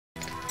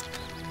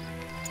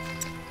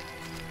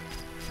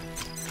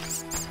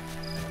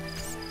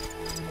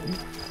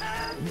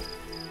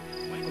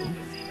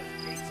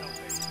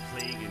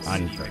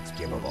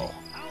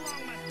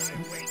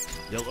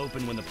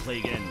open when the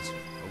plague ends?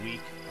 A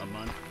week? A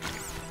month?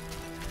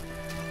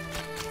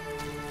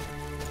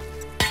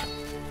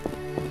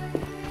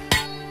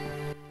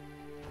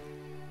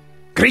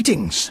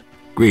 Greetings.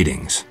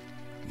 Greetings.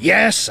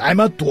 Yes, I'm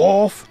a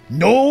dwarf.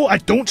 No, I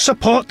don't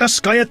support the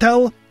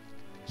Scoia'tael.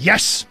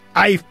 Yes,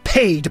 I've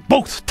paid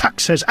both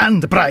taxes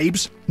and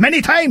bribes.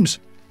 Many times.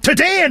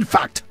 Today, in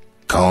fact.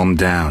 Calm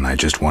down, I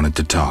just wanted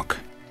to talk.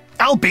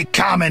 I'll be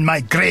calm in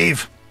my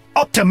grave.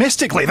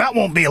 Optimistically, that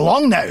won't be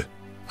long now.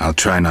 I'll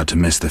try not to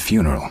miss the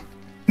funeral.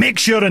 Make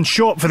sure and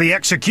show up for the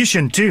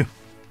execution, too.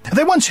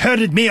 They once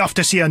herded me off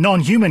to see a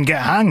non-human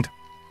get hanged.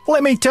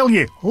 Let me tell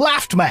you,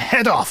 laughed my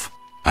head off.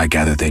 I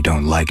gather they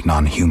don't like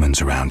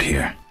non-humans around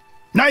here.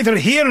 Neither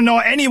here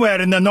nor anywhere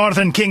in the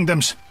Northern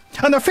Kingdoms.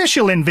 An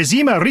official in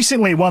Vizima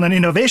recently won an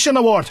innovation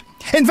award.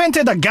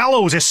 Invented a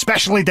gallows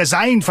especially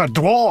designed for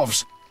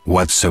dwarves.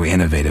 What's so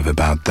innovative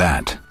about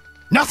that?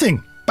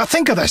 Nothing, but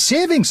think of the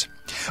savings.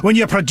 When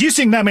you're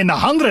producing them in the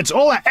hundreds,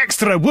 all that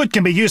extra wood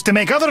can be used to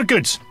make other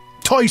goods.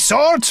 Toy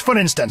swords, for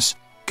instance.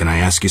 Can I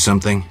ask you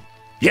something?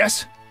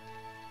 Yes?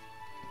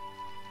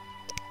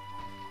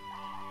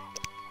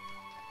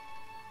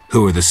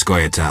 Who are the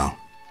Scoia'tael?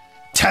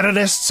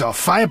 Terrorists, or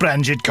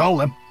firebrands you'd call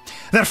them.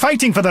 They're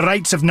fighting for the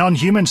rights of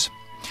non-humans.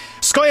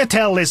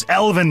 Scoia'tael is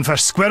Elven for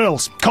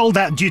squirrels, called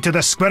that due to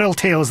the squirrel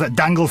tails that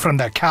dangle from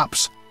their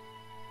caps.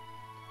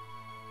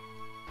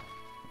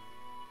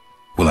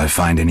 Will I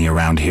find any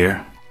around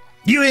here?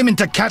 You aiming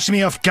to catch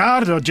me off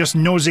guard or just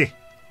nosy?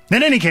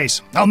 In any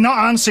case, I'll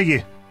not answer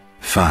you.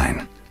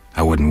 Fine.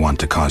 I wouldn't want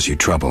to cause you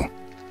trouble.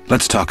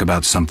 Let's talk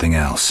about something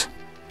else.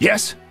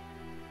 Yes?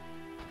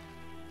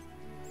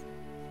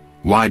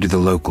 Why do the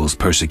locals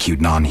persecute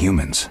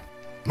non-humans?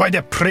 Why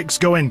do pricks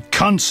go in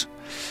cunts?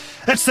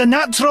 It's the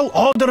natural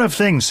order of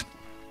things.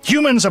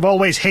 Humans have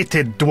always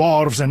hated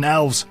dwarves and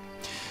elves.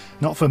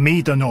 Not for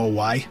me to know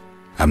why.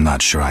 I'm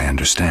not sure I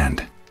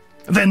understand.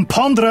 Then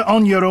ponder it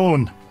on your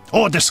own.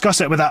 Or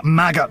discuss it with that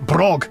maggot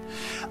Brog.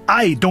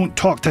 I don't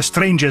talk to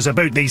strangers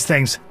about these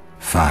things.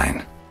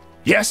 Fine.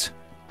 Yes?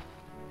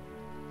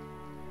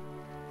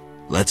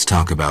 Let's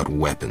talk about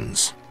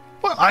weapons.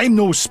 Well, I'm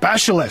no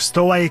specialist,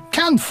 though I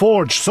can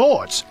forge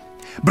swords.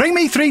 Bring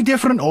me 3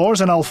 different ores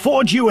and I'll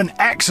forge you an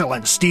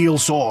excellent steel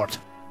sword.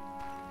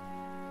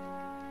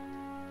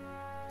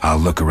 I'll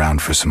look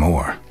around for some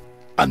ore.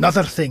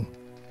 Another thing.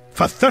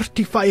 For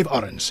 35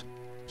 orens,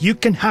 you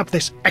can have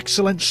this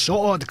excellent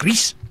sword,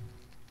 Grease.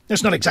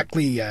 It's not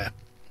exactly,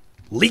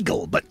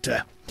 legal, but,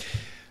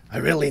 I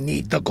really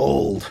need the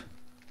gold.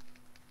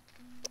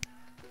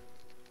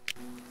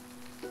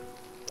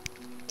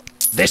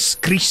 This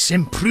grease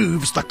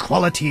improves the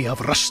quality of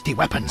rusty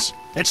weapons.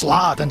 It's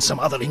lard and some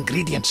other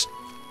ingredients.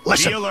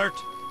 Listen. Be alert!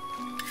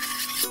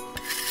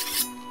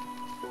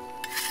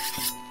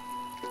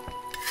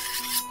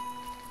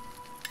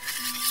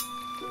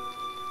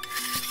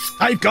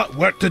 I've got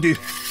work to do.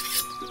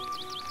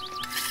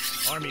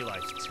 Army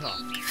life's tough.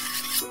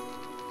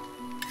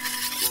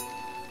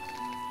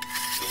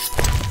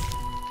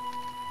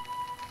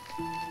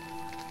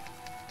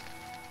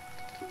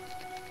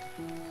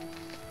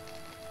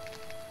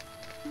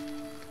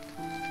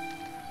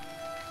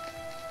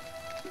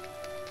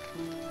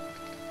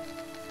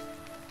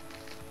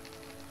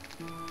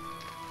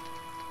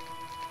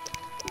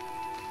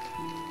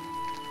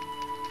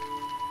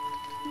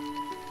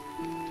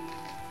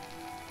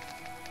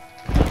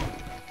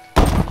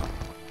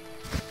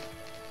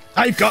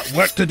 I've got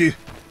work to do.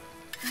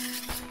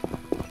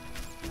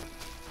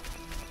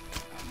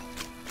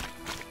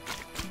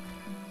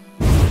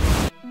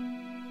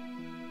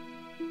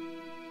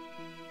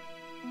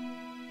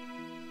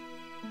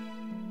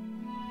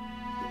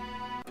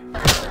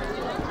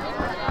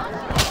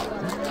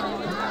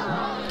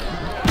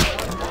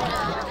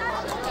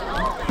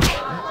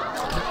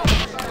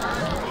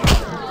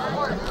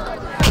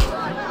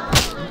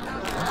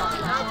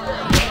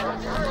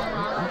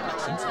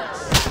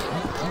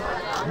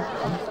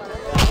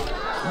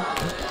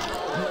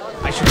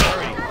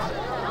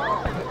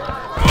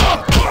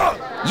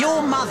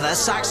 Your mother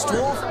sucks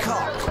dwarf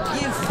cock.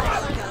 You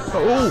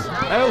Oh,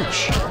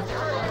 ouch!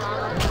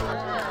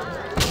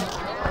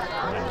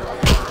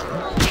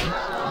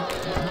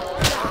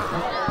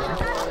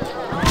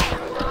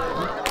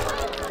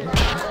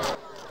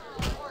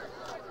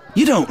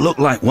 You don't look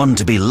like one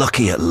to be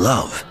lucky at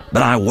love,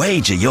 but I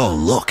wager your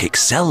luck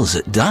excels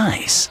at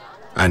dice.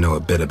 I know a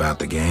bit about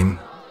the game.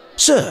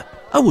 Sir,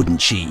 I wouldn't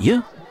cheat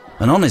you.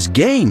 An honest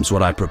game's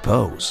what I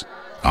propose.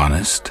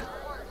 Honest?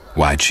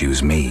 Why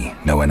choose me?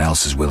 No one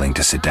else is willing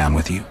to sit down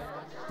with you?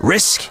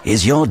 Risk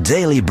is your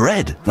daily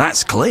bread,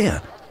 that's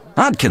clear.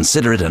 I'd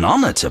consider it an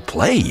honor to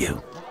play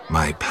you.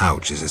 My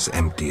pouch is as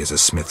empty as a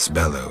smith's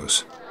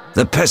bellows.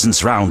 The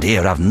peasants round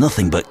here have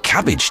nothing but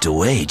cabbage to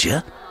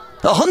wager.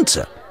 A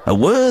hunter, a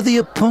worthy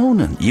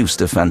opponent, used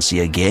to fancy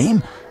a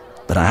game,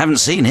 but I haven't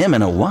seen him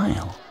in a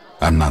while.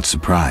 I'm not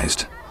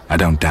surprised. I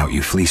don't doubt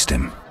you fleeced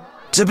him.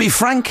 To be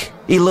frank,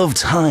 he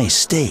loved high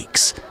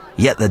stakes,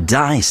 yet the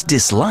dice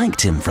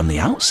disliked him from the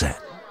outset.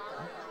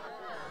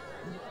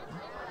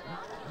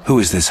 Who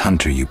is this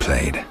hunter you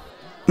played?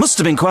 Must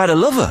have been quite a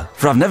lover,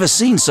 for I've never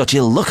seen such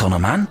ill luck on a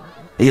man.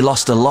 He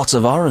lost a lot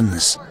of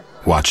orens.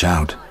 Watch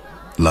out.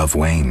 Love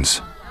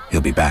wanes. He'll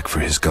be back for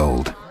his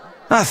gold.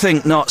 I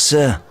think not,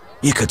 sir.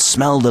 You could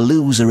smell the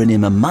loser in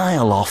him a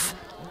mile off.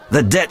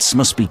 The debts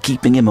must be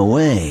keeping him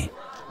away.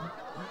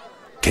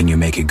 Can you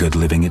make a good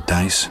living at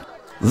dice?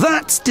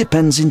 That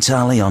depends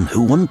entirely on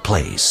who one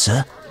plays,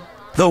 sir.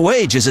 The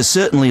wages are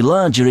certainly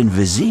larger in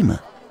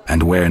Vizima.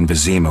 And where in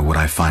Vizima would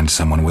I find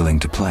someone willing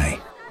to play?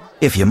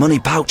 If your money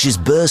pouch is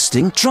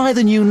bursting, try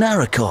the new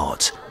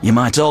Naracourt. You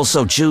might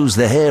also choose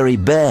the Hairy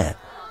Bear,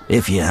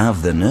 if you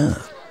have the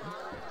nerve.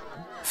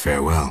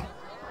 Farewell.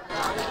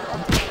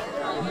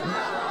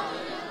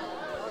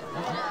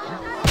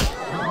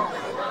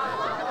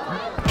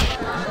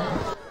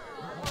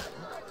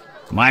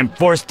 I'm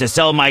forced to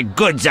sell my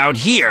goods out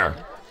here.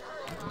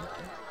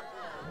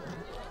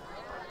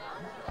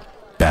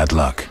 Bad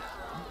luck.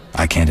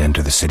 I can't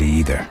enter the city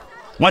either.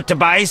 Want to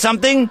buy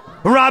something?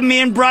 Rob me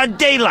in broad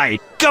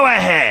daylight. Go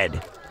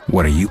ahead.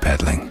 What are you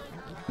peddling?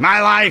 My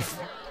life.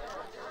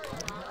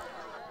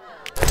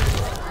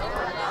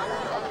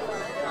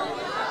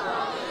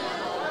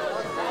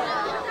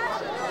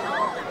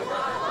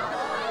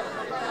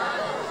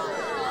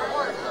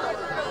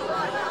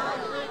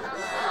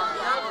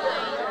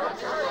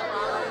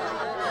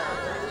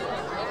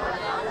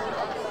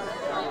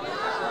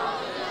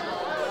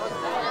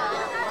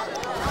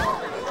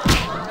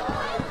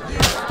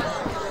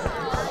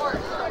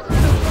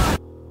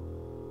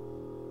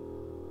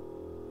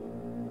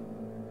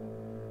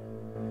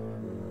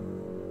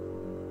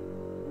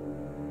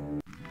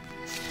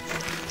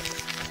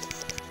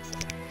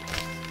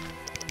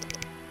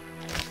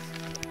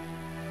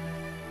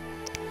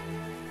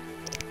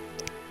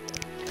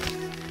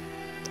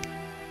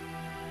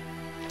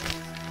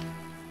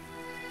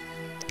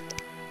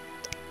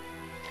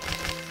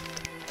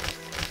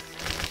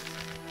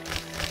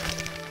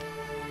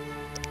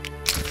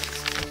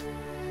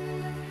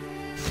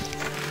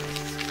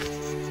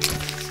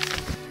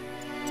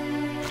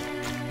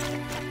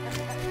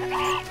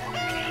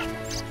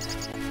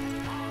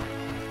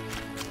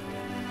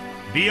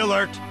 Be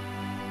alert.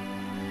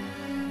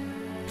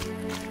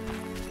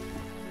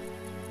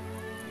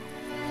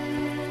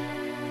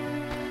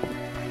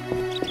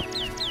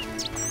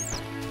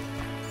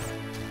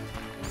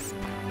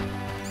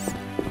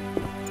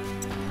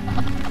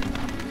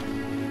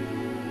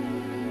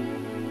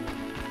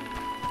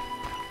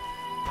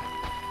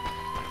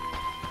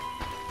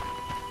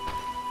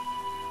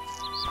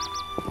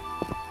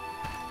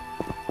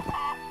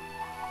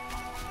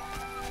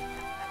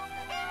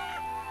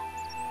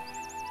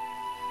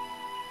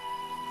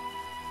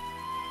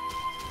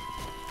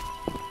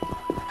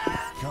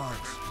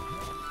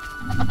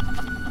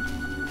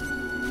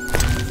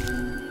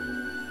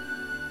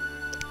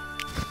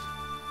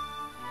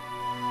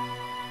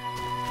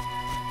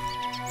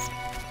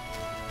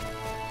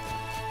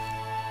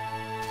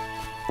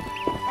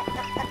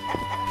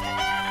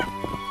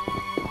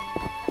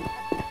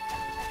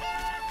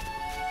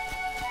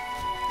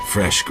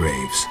 Fresh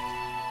graves.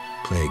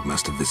 Plague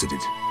must have visited.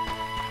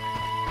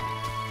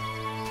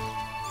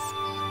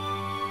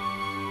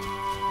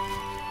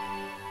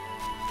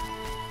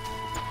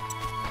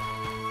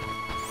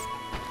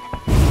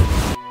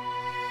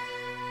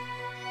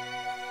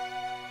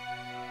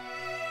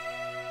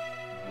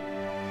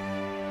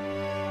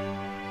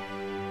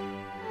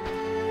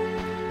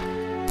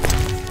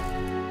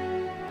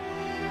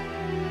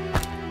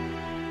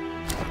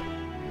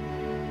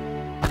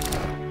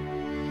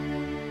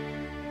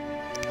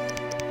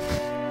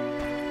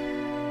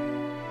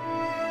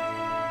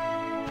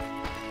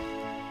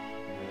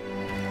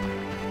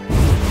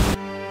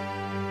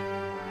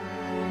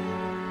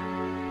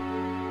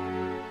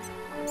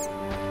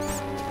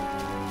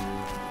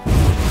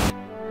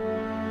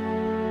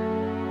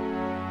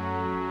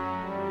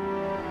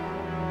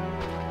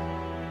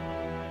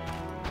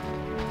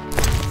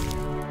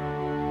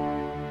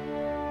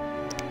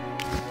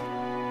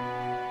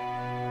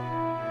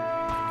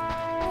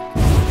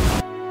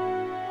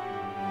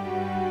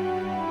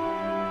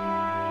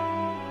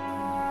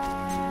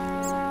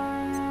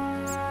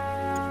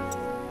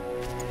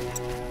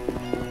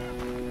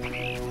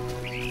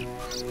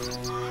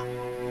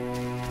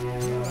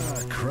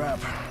 Crap.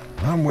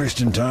 I'm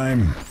wasting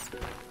time.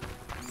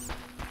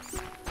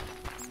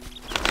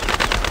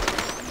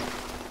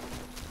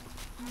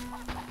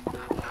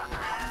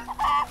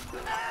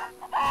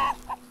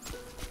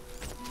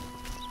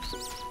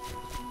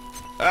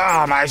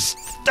 Ah, my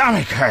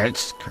stomach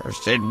hurts,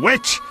 cursed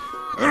witch.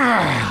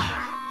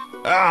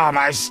 Ah,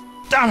 my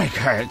stomach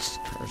hurts,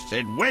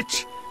 cursed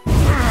witch.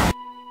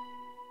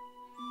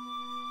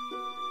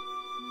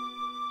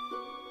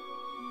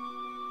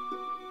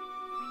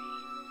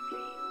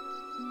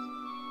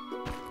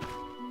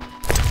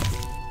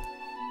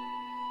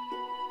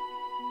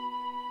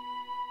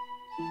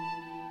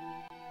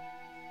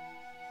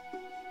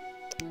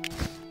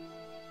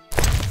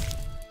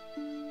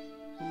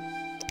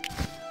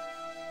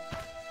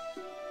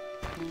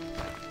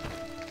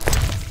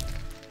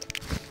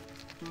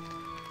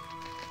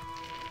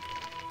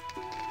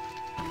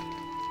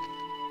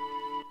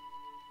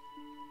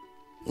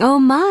 Oh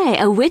my,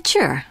 a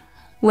witcher.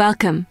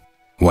 Welcome.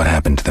 What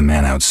happened to the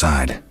man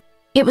outside?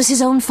 It was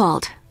his own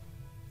fault.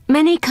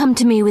 Many come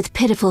to me with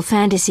pitiful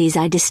fantasies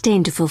I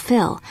disdain to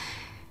fulfill.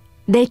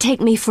 They take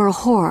me for a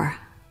whore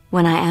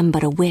when I am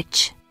but a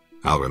witch.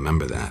 I'll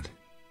remember that.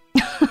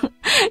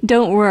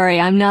 Don't worry,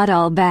 I'm not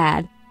all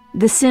bad.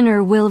 The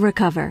sinner will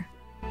recover.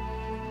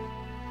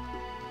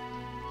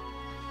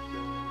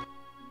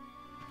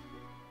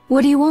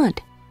 What do you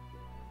want?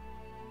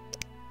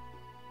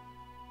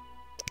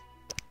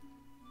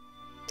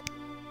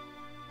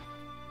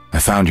 I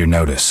found your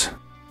notice.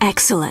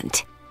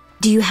 Excellent.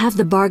 Do you have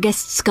the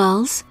Barghest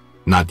skulls?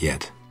 Not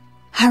yet.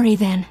 Hurry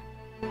then.